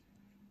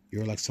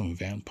 You're like some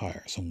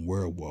vampire, some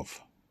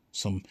werewolf,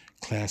 some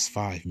class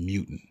 5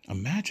 mutant.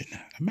 Imagine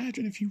that.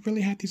 Imagine if you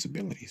really had these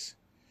abilities.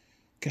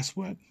 Guess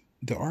what?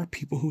 There are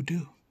people who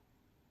do.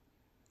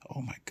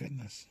 Oh my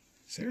goodness.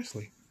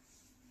 Seriously.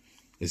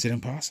 Is it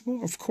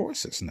impossible? Of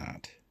course it's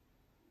not.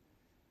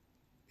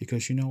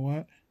 Because you know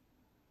what?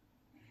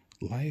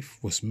 Life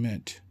was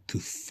meant to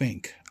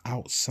think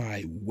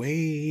outside,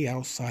 way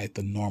outside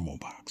the normal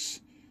box.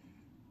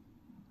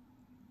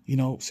 You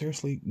know,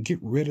 seriously, get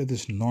rid of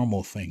this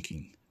normal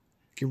thinking.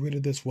 Get rid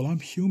of this, well, I'm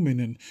human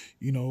and,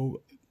 you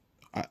know,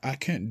 I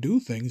can't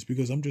do things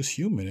because I'm just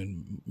human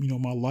and, you know,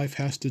 my life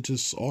has to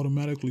just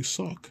automatically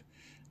suck.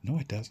 No,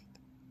 it doesn't.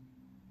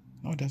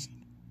 No, it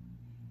doesn't.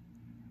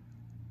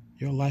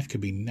 Your life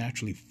could be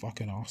naturally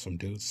fucking awesome,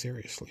 dude.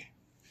 Seriously.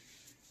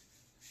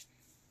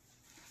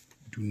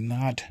 Do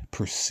not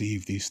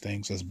perceive these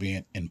things as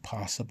being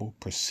impossible.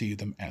 Perceive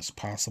them as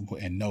possible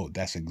and know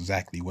that's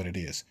exactly what it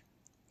is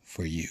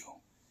for you.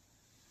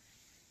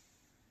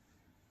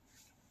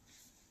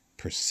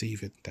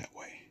 Perceive it that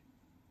way.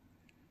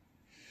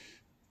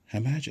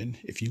 Imagine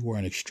if you were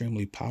an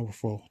extremely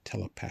powerful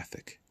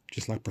telepathic,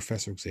 just like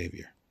Professor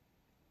Xavier,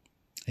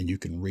 and you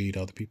can read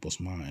other people's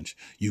minds.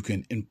 You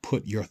can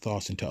input your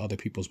thoughts into other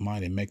people's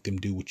mind and make them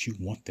do what you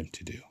want them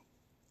to do.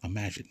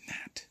 Imagine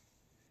that.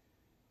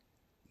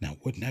 Now,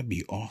 wouldn't that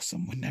be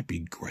awesome? Wouldn't that be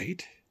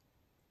great?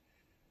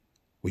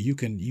 Where you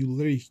can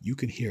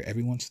hear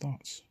everyone's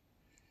thoughts,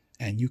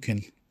 and you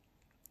can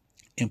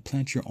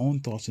implant your own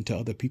thoughts into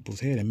other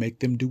people's head and make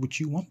them do what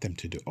you want them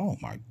to do. Oh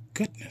my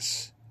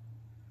goodness.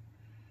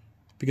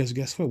 Because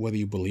guess what? Whether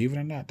you believe it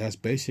or not, that's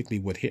basically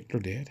what Hitler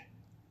did.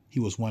 He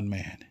was one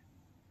man.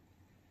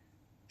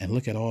 And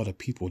look at all the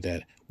people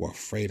that were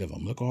afraid of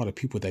him. Look at all the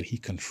people that he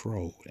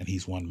controlled, and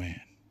he's one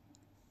man.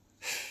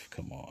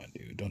 Come on,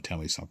 dude. Don't tell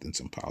me something's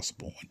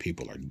impossible when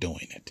people are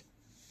doing it.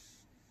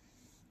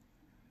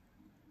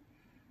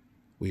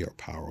 We are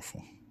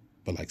powerful.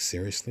 But like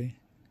seriously,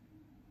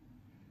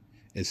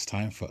 it's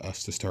time for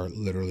us to start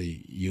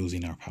literally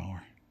using our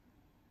power.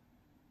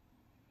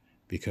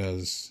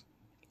 Because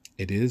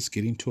it is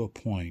getting to a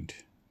point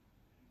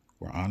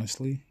where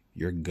honestly,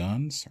 your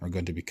guns are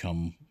going to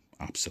become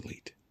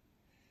obsolete.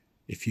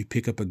 If you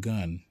pick up a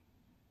gun,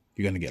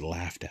 you're going to get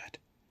laughed at.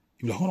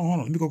 You're like, hold on,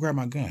 let me go grab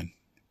my gun.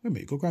 Wait a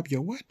minute, go grab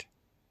your what?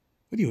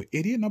 What are you, an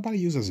idiot? Nobody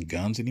uses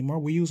guns anymore.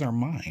 We use our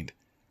mind.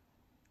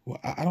 Well,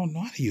 I don't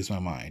know how to use my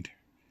mind.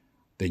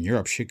 Then you're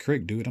up shit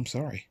creek, dude. I'm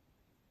sorry.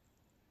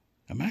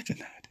 Imagine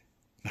that.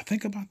 Now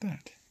think about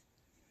that.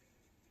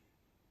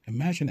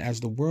 Imagine as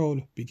the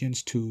world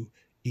begins to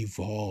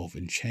evolve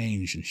and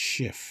change and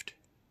shift.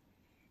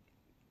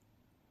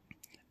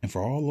 And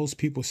for all those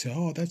people say,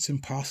 oh, that's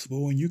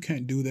impossible and you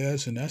can't do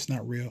this and that's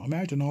not real.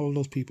 Imagine all of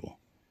those people.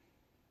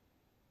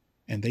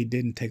 And they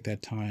didn't take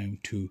that time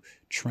to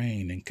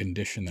train and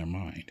condition their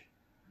mind.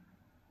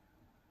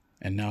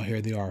 And now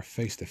here they are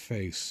face to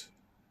face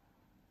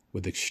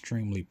with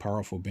extremely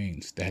powerful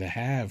beings that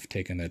have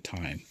taken the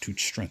time to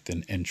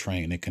strengthen and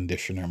train and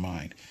condition their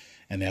mind.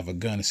 And they have a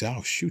gun and say,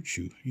 I'll shoot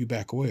you. You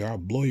back away or I'll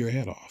blow your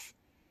head off.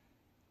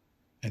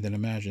 And then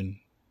imagine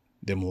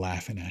them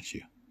laughing at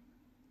you.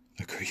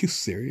 Like, are you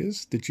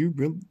serious? Did you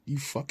really, you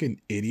fucking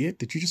idiot?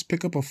 Did you just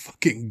pick up a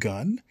fucking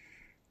gun?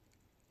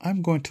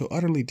 I'm going to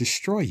utterly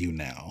destroy you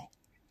now.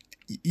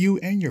 You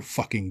and your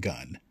fucking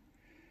gun.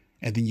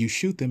 And then you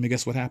shoot them and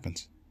guess what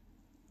happens?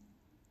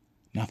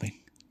 Nothing.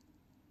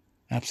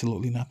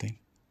 Absolutely nothing.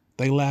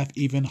 They laugh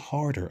even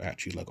harder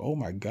at you. Like, oh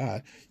my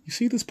God. You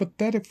see this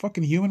pathetic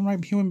fucking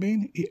human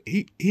being?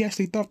 He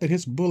actually thought that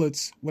his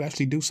bullets would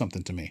actually do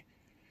something to me.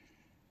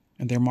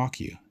 And they mock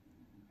you.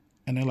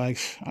 And they're like,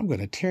 I'm going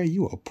to tear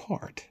you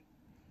apart.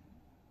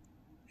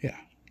 Yeah,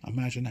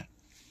 imagine that.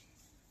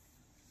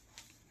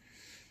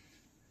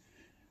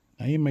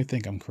 Now you may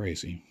think I'm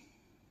crazy.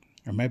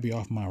 Or maybe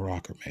off my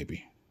rocker,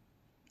 maybe.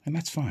 And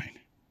that's fine.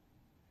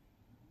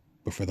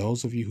 But for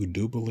those of you who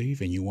do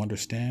believe and you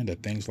understand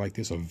that things like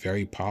this are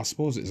very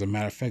possible, as a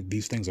matter of fact,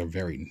 these things are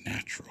very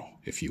natural,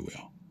 if you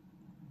will.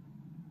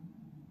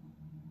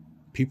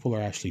 People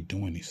are actually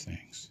doing these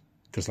things.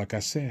 Because like I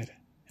said,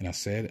 and I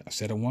said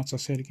it once, I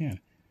said it again.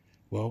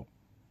 Well,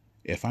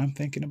 if I'm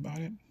thinking about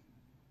it,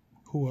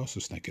 who else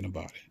is thinking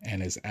about it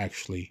and is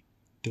actually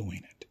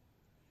doing it?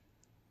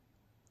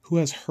 Who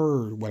has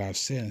heard what I've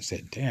said and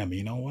said, damn,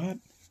 you know what?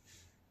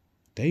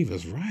 Dave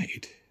is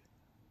right.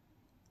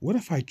 What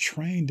if I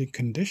trained and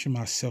conditioned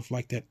myself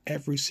like that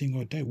every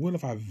single day? What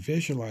if I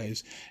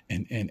visualized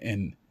and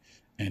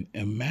And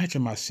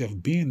imagine myself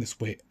being this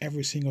way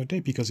every single day,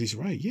 because he's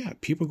right. Yeah,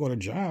 people go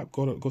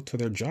to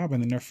their job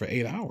and they're there for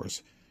 8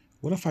 hours.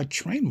 What if I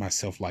train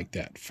myself like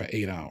that for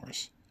 8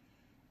 hours?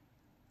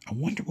 I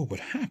wonder what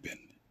would happen.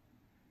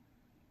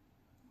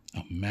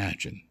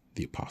 Imagine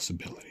the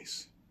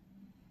possibilities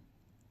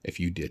if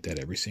you did that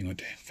every single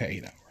day for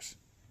 8 hours.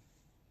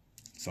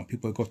 Some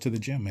people go to the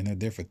gym and they're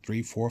there for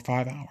 3, 4,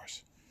 5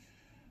 hours.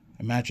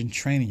 Imagine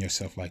training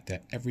yourself like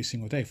that every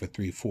single day for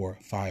 3, 4,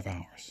 5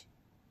 hours.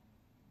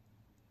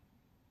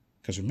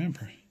 Because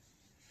remember,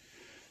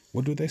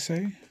 what do they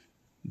say?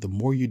 The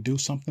more you do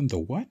something, the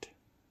what?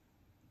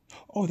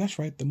 Oh, that's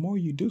right. The more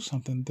you do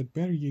something, the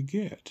better you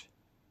get.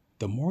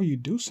 The more you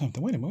do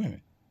something, wait a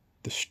minute,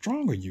 the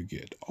stronger you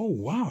get. Oh,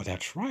 wow,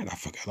 that's right. I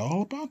forgot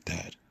all about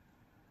that.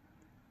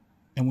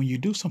 And when you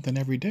do something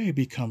every day, it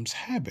becomes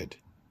habit.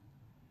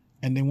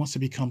 And then once it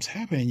becomes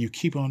habit and you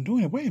keep on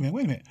doing it, wait a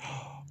minute.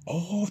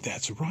 Oh,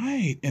 that's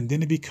right. And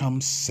then it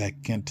becomes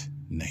second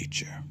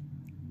nature.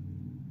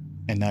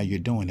 And now you're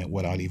doing it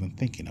without even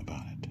thinking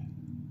about it.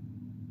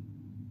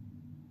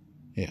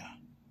 Yeah,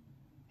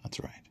 that's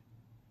right.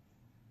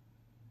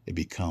 It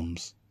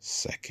becomes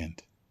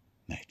second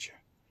nature.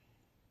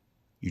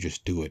 You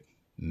just do it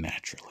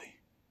naturally.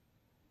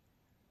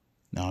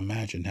 Now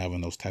imagine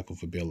having those type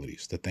of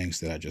abilities, the things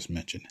that I just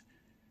mentioned,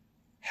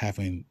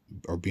 having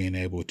or being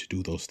able to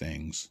do those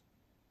things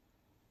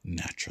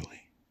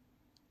naturally.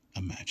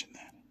 Imagine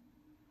that.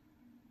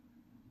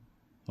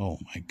 Oh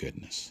my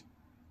goodness.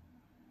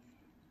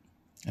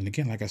 And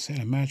again, like I said,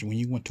 imagine when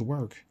you went to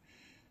work,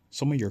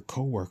 some of your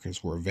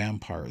coworkers were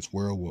vampires,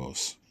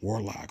 werewolves,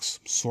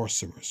 warlocks,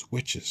 sorcerers,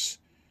 witches.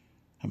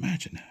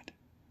 Imagine that.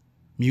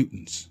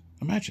 Mutants.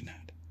 Imagine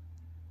that.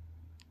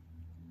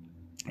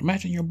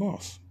 Imagine your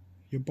boss.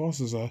 Your boss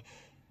is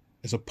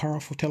a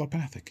powerful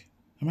telepathic.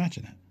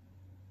 Imagine that.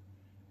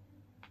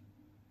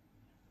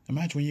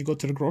 Imagine when you go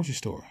to the grocery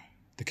store,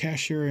 the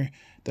cashier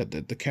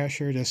the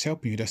cashier that's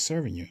helping you, that's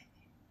serving you,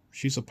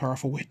 she's a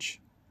powerful witch.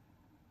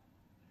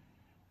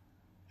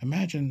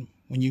 Imagine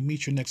when you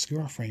meet your next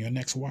girlfriend, your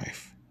next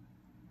wife,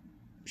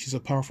 she's a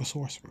powerful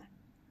sorcerer.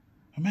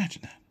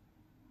 Imagine that.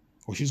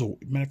 Or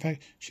matter of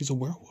fact, she's a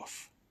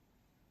werewolf.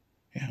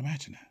 Yeah,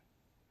 imagine that.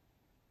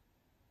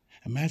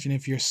 Imagine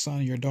if your son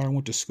or your daughter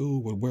went to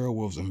school with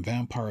werewolves and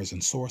vampires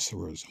and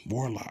sorcerers and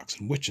warlocks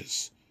and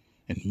witches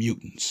and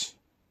mutants.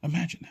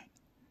 Imagine that.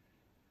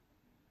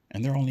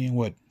 And they're only in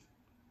what?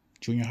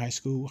 Junior high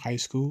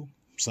school,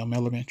 some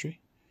elementary.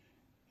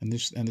 And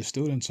the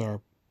students are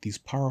these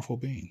powerful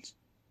beings.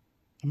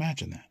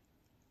 Imagine that.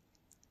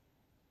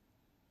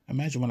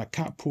 Imagine when a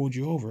cop pulled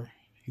you over,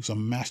 he was a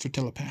master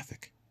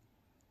telepathic.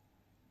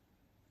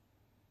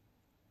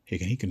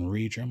 He can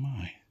read your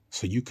mind.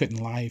 So you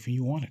couldn't lie if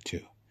you wanted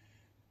to.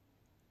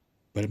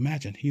 But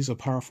imagine, he's a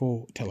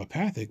powerful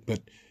telepathic,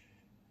 but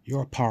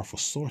you're a powerful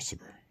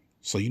sorcerer.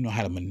 So you know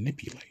how to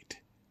manipulate.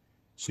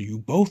 So you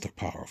both are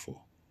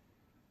powerful.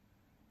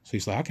 So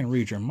he's like, I can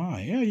read your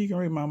mind. Yeah, you can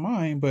read my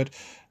mind, but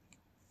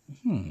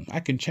I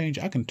can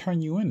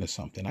turn you into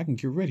something. I can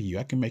get rid of you.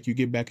 I can make you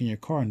get back in your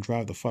car and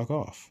drive the fuck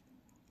off.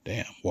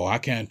 Damn. Well, I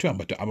can't too.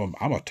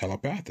 I'm a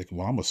telepathic.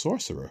 Well, I'm a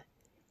sorcerer.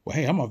 Well,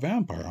 hey, I'm a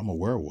vampire. I'm a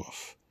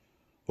werewolf.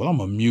 Well,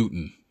 I'm a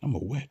mutant. I'm a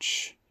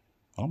witch.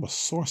 Well, I'm a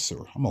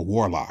sorcerer. I'm a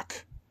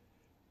warlock.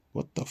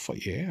 What the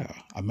fuck? Yeah.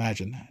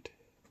 Imagine that.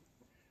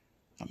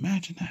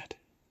 Imagine that.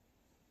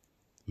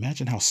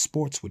 Imagine how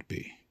sports would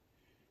be.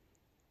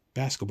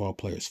 Basketball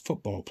players,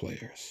 football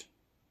players.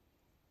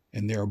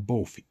 And they're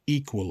both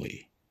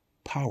equally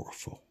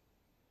powerful.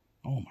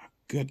 Oh my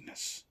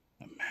goodness.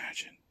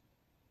 Imagine.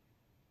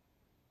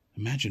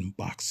 Imagine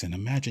boxing.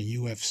 Imagine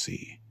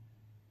UFC.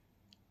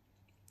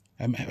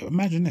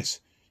 Imagine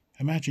this.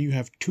 Imagine you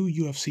have 2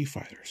 UFC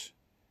fighters.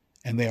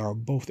 And they are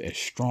both as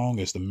strong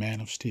as the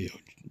Man of Steel.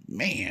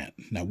 Man,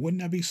 now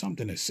wouldn't that be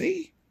something to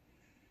see?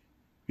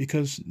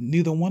 Because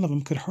neither one of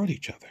them could hurt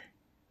each other.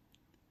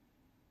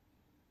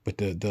 But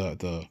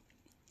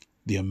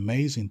the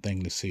amazing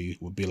thing to see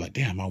would be like,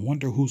 damn, I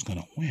wonder who's going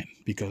to win.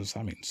 Because,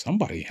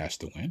 somebody has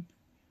to win.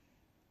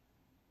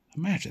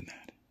 Imagine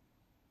that.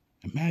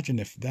 Imagine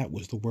if that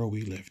was the world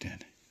we lived in.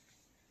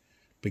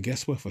 But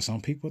guess what? For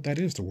some people, that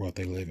is the world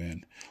they live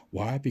in.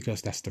 Why?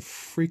 Because that's the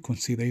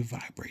frequency they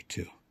vibrate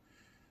to.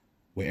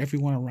 Where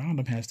everyone around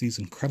them has these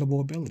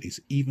incredible abilities,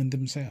 even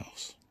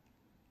themselves.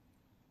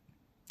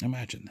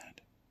 Imagine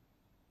that.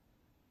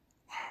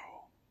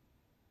 Wow.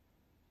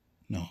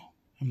 No,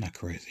 I'm not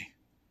crazy.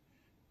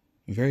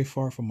 I'm very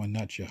far from a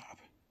nut job.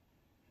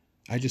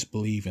 I just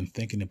believe in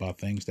thinking about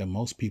things that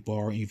most people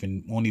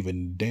won't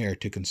even dare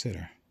to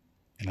consider.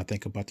 And I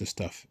think about this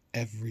stuff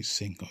every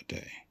single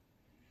day.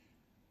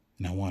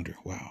 And I wonder,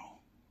 wow,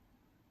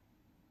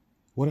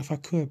 what if I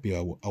could be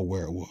a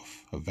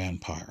werewolf, a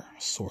vampire,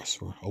 a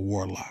sorcerer, a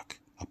warlock,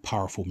 a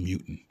powerful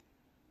mutant,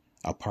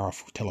 a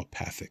powerful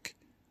telepathic,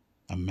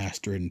 a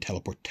master in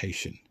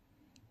teleportation?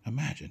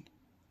 Imagine.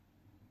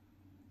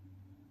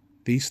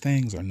 These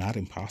things are not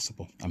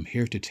impossible. I'm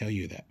here to tell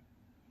you that.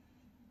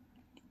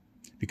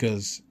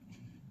 Because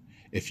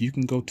if you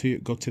can go to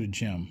the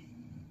gym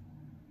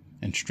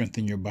and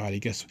strengthen your body.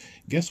 Guess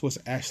what's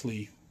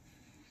actually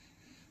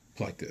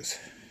like this?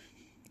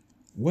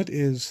 What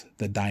is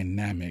the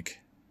dynamic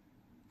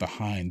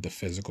behind the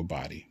physical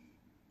body?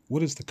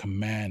 What is the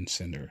command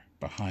center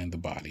behind the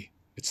body?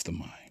 It's the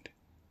mind.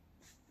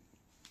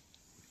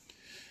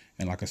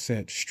 And like I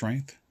said,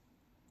 strength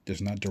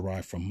does not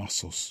derive from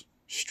muscles.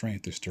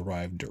 Strength is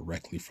derived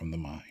directly from the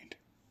mind.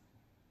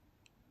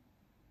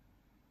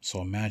 So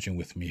imagine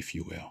with me, if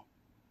you will,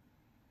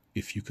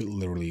 if you could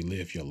literally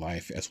live your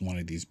life as one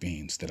of these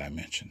beings that I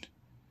mentioned,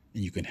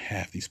 and you can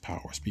have these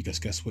powers, because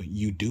guess what?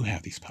 You do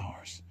have these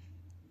powers.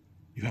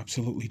 You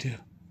absolutely do.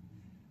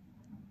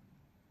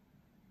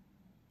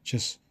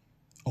 Just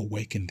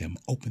awaken them,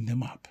 open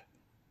them up,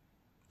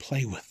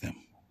 play with them,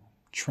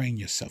 train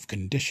yourself,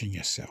 condition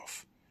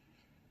yourself.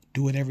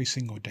 Do it every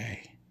single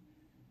day.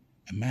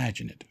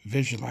 Imagine it,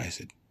 visualize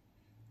it.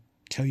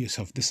 Tell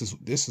yourself, this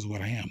is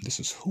what I am, this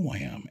is who I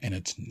am, and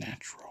it's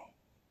natural.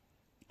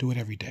 Do it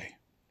every day.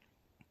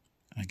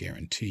 I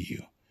guarantee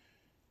you,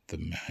 the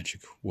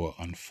magic will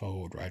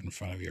unfold right in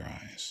front of your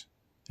eyes,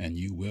 and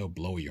you will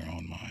blow your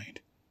own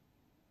mind.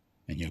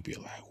 And you'll be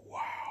like,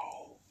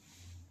 wow,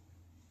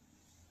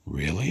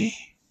 really?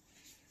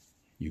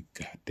 You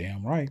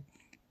goddamn right.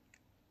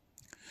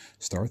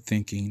 Start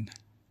thinking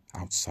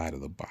outside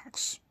of the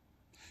box.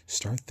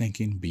 Start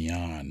thinking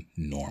beyond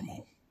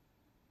normal.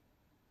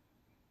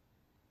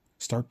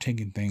 Start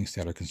taking things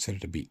that are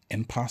considered to be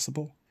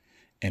impossible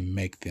and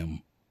make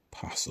them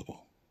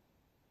possible.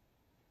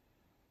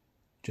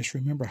 Just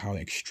remember how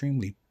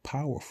extremely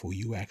powerful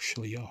you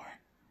actually are.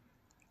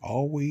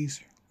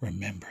 Always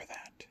remember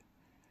that.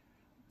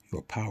 You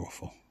are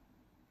powerful.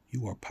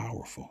 You are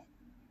powerful.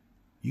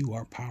 You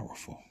are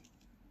powerful.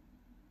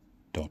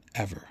 Don't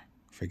ever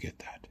forget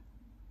that.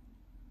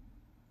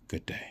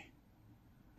 Good day.